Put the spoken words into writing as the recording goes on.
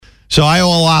So I owe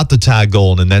a lot to Todd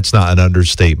Golden, and that's not an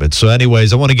understatement. So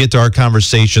anyways, I want to get to our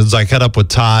conversations. I caught up with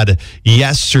Todd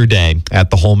yesterday at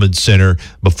the Holman Center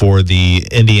before the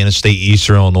Indiana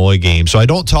State-Eastern Illinois game. So I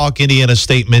don't talk Indiana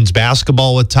State men's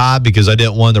basketball with Todd because I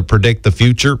didn't want to predict the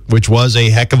future, which was a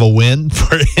heck of a win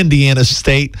for Indiana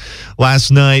State last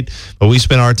night. But we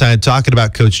spent our time talking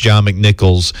about Coach John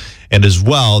McNichols and as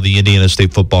well the Indiana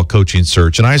State football coaching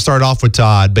search. And I start off with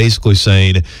Todd basically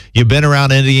saying, you've been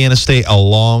around Indiana State a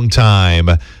long time.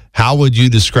 How would you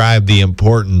describe the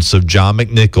importance of John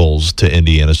McNichols to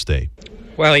Indiana State?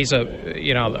 Well, he's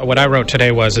what I wrote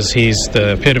today is he's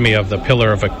the epitome of the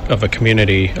pillar of a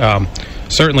community.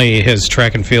 Certainly his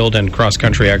track and field and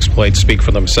cross-country exploits speak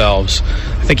for themselves.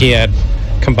 I think he had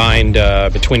combined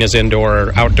between his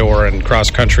indoor, outdoor, and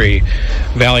cross-country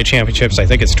Valley Championships, I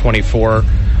think it's 24.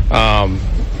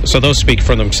 So those speak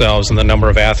for themselves, and the number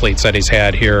of athletes that he's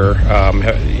had here,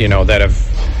 that have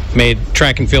made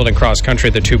track and field and cross-country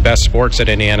the two best sports at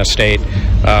Indiana State,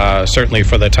 certainly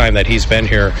for the time that he's been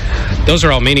here. Those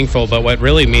are all meaningful, but what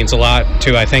really means a lot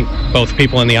to, I think, both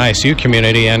people in the ISU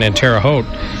community and in Terre Haute,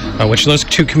 which those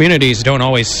two communities don't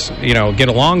always, get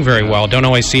along very well, don't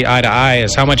always see eye to eye,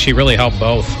 is how much he really helped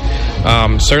both.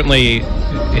 Certainly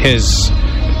his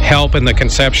help in the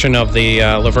conception of the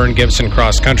Laverne Gibson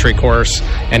cross-country course,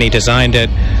 and he designed it,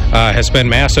 has been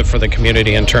massive for the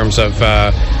community in terms of,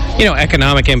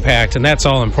 economic impact, and that's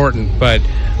all important, but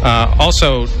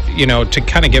also, to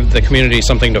kind of give the community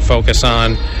something to focus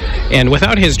on. And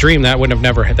without his dream, that would have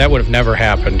never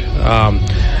happened.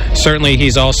 Certainly,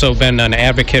 he's also been an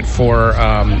advocate for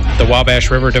the Wabash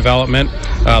River development,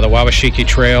 the Wabashiki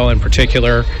Trail in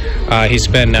particular. He's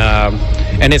been,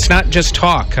 and it's not just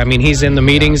talk. I mean, he's in the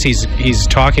meetings. He's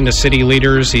talking to city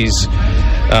leaders. He's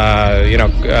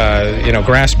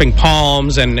grasping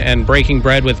palms and breaking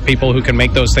bread with people who can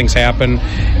make those things happen.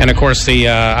 And of course, the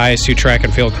ISU track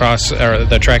and field complex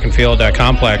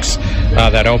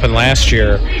that opened last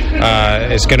year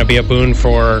is going to be a boon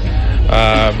for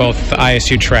both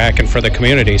ISU track and for the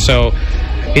community. So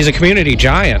he's a community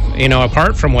giant,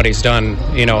 apart from what he's done,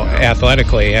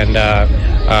 athletically. And,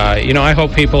 I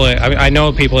hope I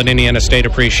know people in Indiana State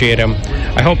appreciate him.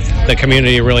 I hope the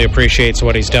community really appreciates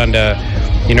what he's done to,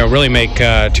 really make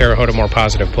Terre Haute a more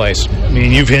positive place. I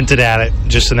mean, you've hinted at it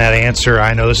just in that answer.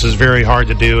 I know this is very hard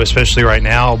to do, especially right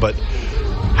now, but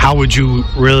how would you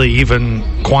really even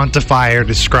quantify or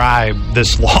describe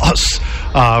this loss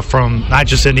from not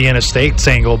just Indiana State's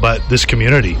angle, but this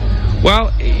community?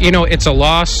 Well, it's a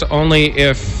loss only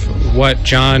if what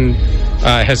John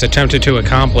has attempted to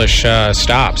accomplish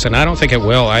stops, and I don't think it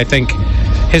will. I think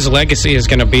his legacy is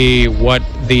going to be what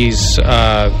these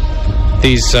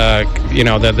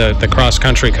the cross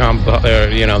country the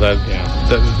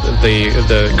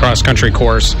cross country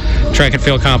course, track and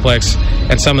field complex,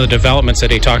 and some of the developments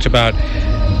that he talked about.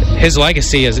 His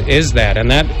legacy is that, and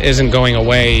that isn't going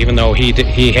away, even though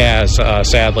he has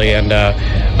sadly, and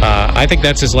I think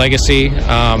that's his legacy.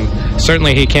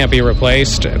 Certainly, he can't be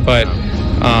replaced, but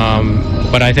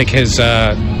I think his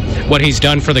what he's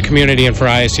done for the community and for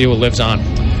ISU lives on.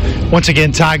 Once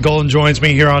again, Todd Golden joins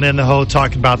me here on In the Ho,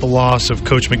 talking about the loss of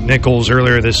Coach McNichols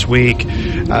earlier this week.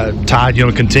 Todd,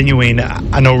 continuing,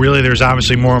 I know really there's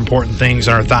obviously more important things,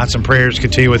 and our thoughts and prayers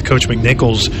continue with Coach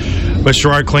McNichols. But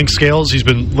Gerard Clinkscales, he's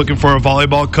been looking for a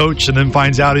volleyball coach and then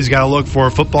finds out he's got to look for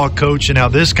a football coach, and now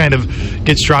this kind of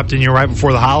gets dropped in you right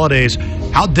before the holidays.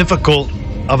 How difficult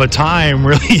of a time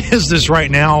really is this right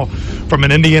now from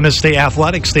an Indiana State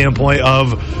athletic standpoint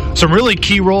of some really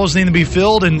key roles needing to be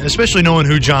filled, and especially knowing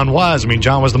who John was. I mean,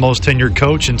 John was the most tenured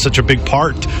coach and such a big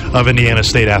part of Indiana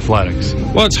State athletics.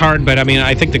 Well, it's hard, but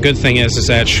I think the good thing is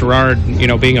that Gerard,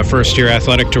 being a first-year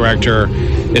athletic director,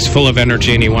 is full of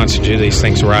energy and he wants to do these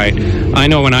things right. I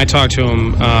know when I talked to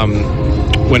him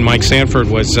when Mike Sanford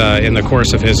was in the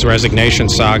course of his resignation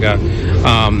saga,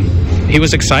 he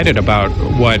was excited about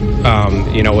what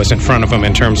was in front of him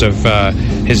in terms of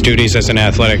his duties as an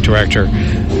athletic director.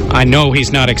 I know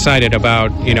he's not excited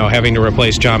about having to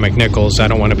replace John McNichols. I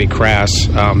don't want to be crass,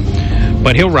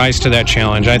 but he'll rise to that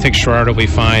challenge. I think Gerard will be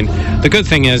fine. The good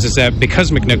thing is that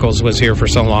because McNichols was here for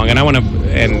so long, and I want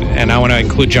to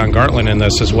include John Gartland in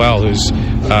this as well, who's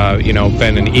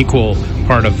been an equal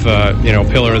part of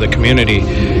pillar of the community.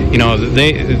 The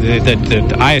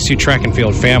ISU track and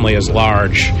field family is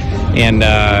large. And,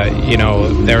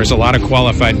 there's a lot of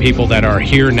qualified people that are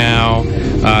here now,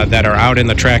 that are out in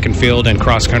the track and field and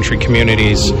cross-country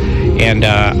communities, and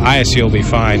ISU will be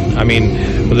fine. I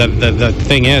mean, the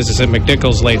thing is that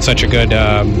McNichols laid such a good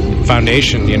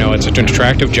foundation. It's an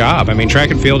attractive job. I mean,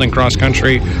 track and field and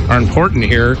cross-country are important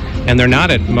here, and they're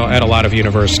not at a lot of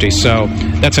universities. So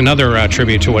that's another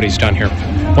tribute to what he's done here.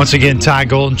 Once again, Todd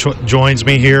Golden joins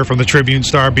me here from the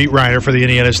Tribune-Star, beat writer for the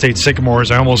Indiana State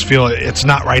Sycamores. I almost feel it's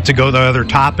not right to go to other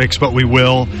topics, but we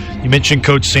will. You mentioned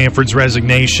Coach Sanford's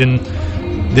resignation.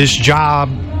 This job,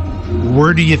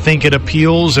 where do you think it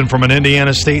appeals? And from an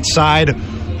Indiana State side,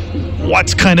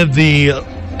 what's kind of the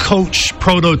coach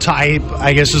prototype,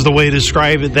 I guess is the way to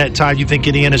describe it, that, Todd, you think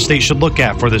Indiana State should look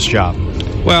at for this job?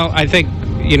 Well, I think,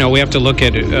 we have to look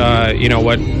at,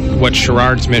 what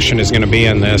Sherrard's mission is going to be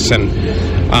in this. And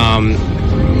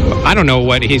I don't know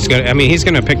what he's going to – I mean, he's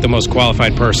going to pick the most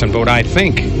qualified person. But what I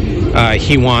think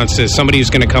he wants is somebody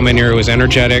who's going to come in here who is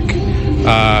energetic,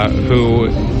 who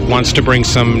wants to bring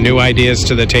some new ideas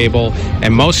to the table.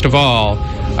 And most of all,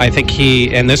 I think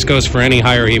and this goes for any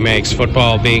hire he makes,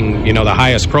 football being, the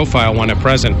highest profile one at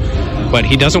present, but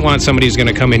he doesn't want somebody who's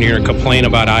going to come in here and complain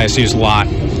about ISU's lot.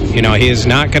 He is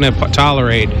not going to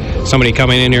tolerate somebody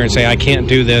coming in here and say, I can't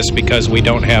do this because we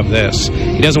don't have this.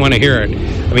 He doesn't want to hear it.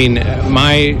 I mean,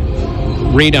 my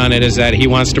read on it is that he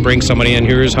wants to bring somebody in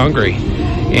here who's hungry.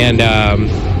 And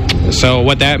so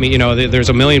what that means, there's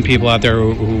a million people out there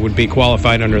who would be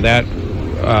qualified under that,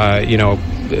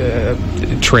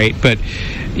 trait. But,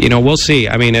 we'll see.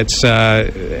 I mean, it's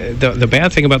the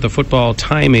bad thing about the football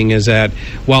timing is that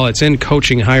while it's in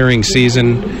coaching hiring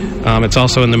season, it's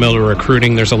also in the middle of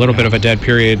recruiting. There's a little bit of a dead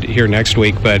period here next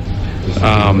week, but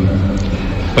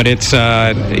it's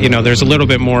there's a little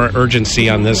bit more urgency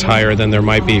on this hire than there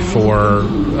might be for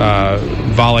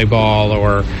volleyball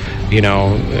or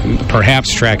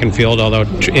perhaps track and field, although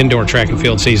indoor track and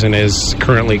field season is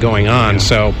currently going on.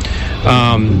 So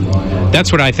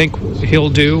that's what I think he'll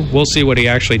do. We'll see what he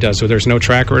actually does. So there's no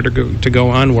tracker to go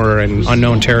on. We're in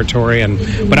unknown territory,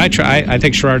 but I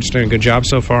think Sherrard's doing a good job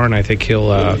so far, and I think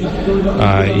he'll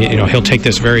he'll take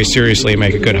this very seriously and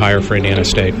make a good hire for Indiana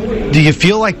State. Do you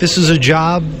feel like this is a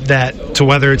job that, to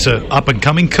whether it's an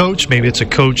up-and-coming coach, maybe it's a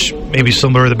coach maybe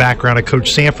similar to the background of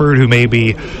Coach Sanford, who may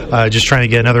be just trying to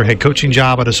get another head coaching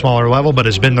job at a smaller level, but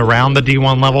has been around the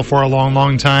D1 level for a long,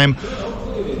 long time.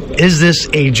 Is this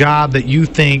a job that you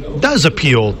think does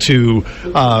appeal to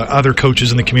other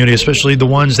coaches in the community, especially the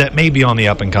ones that may be on the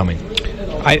up-and-coming?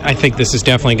 I think this is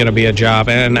definitely going to be a job,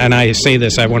 and I say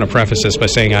this, I want to preface this by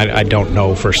saying I don't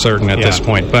know for certain at this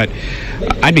point, but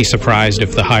I'd be surprised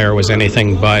if the hire was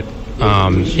anything but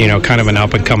kind of an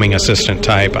up-and-coming assistant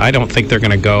type. I don't think they're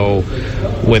going to go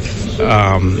with,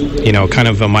 kind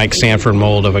of a Mike Sanford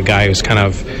mold of a guy who's kind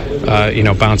of,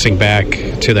 bouncing back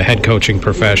to the head coaching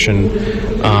profession.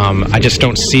 I just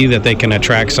don't see that they can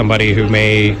attract somebody who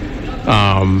may,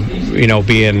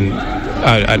 be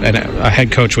a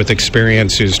head coach with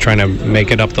experience who's trying to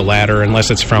make it up the ladder, unless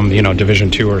it's from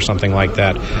Division II or something like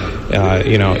that.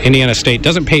 Indiana State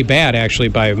doesn't pay bad actually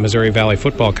by Missouri Valley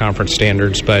Football Conference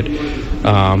standards, but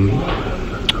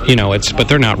but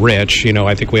they're not rich.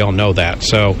 I think we all know that.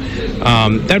 So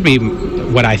that'd be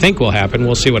what I think will happen.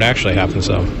 We'll see what actually happens,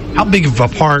 though. How big of a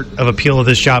part of appeal of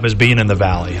this job is being in the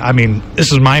Valley? I mean,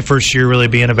 this is my first year really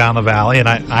being about the Valley, and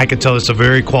I could tell it's a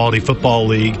very quality football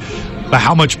league. But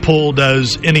how much pull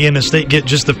does Indiana State get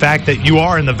just the fact that you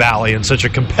are in the Valley in such a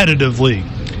competitive league?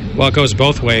 Well, it goes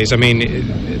both ways. I mean,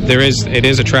 it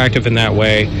is attractive in that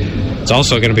way. It's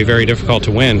also going to be very difficult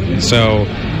to win. So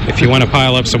if you want to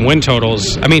pile up some win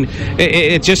totals, I mean,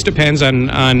 it just depends on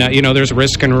there's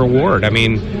risk and reward. I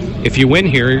mean, if you win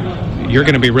here, you're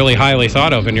going to be really highly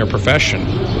thought of in your profession.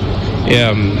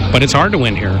 But it's hard to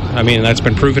win here. I mean, that's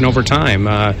been proven over time.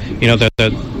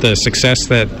 The success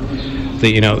that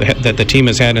the team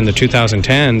has had in the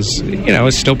 2010s,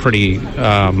 is still pretty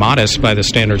modest by the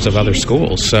standards of other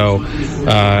schools. So,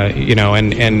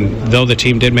 and though the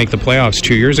team did make the playoffs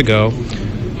 2 years ago,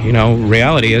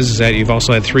 reality is that you've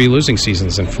also had 3 losing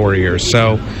seasons in 4 years.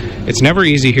 So it's never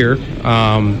easy here.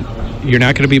 You're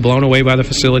not going to be blown away by the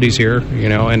facilities here,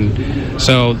 and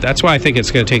so that's why I think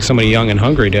it's going to take somebody young and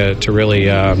hungry to really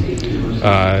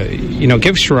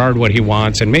give Sherrard what he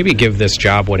wants and maybe give this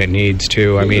job what it needs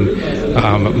to. I mean,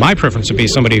 my preference would be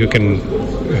somebody who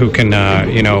can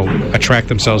attract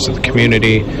themselves to the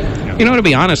community. To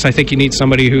be honest, I think you need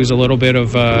somebody who's a little bit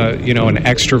of, an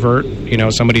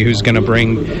extrovert, somebody who's going to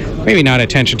bring maybe not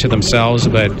attention to themselves,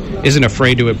 but isn't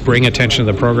afraid to bring attention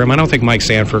to the program. I don't think Mike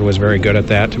Sanford was very good at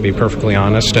that, to be perfectly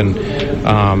honest. And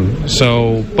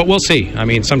But we'll see. I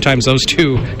mean, sometimes those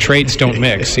two traits don't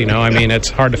mix. I mean, it's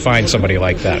hard to find somebody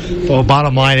like that. Well,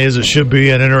 bottom line is it should be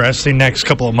an interesting next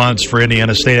couple of months for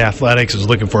Indiana State Athletics. Is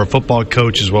looking for a football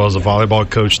coach as well as a volleyball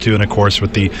coach too, and of course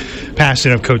with the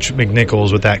passing of Coach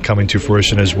McNichols, with that coming to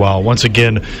fruition as well. Once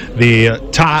again, the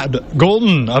Todd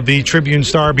Golden of the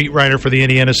Tribune-Star beat writer for the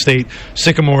Indiana State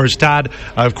Sycamores. Todd,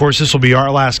 of course, this will be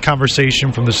our last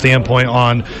conversation from the standpoint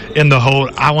on In the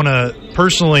Hote. I want to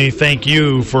personally thank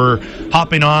you for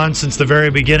hopping on since the very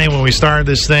beginning when we started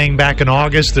this thing back in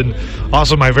August, and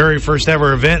also my very first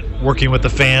ever event working with the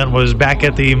Fan was back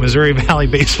at the Missouri Valley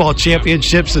Baseball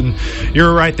Championships, and you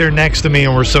were right there next to me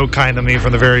and were so kind to me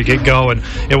from the very get-go. And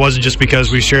it wasn't just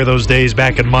because we share those days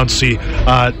back in Muncie,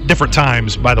 different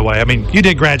times, by the way. I mean, you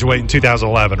did graduate in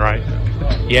 2011, right?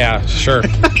 Yeah, sure.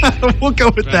 We'll go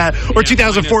with that. Or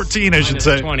 2014, I should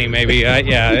say. 20, maybe.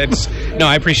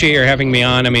 I appreciate your having me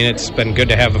on. I mean, it's been good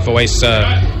to have a voice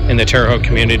in the Terre Haute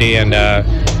community, and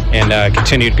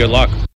continued good luck.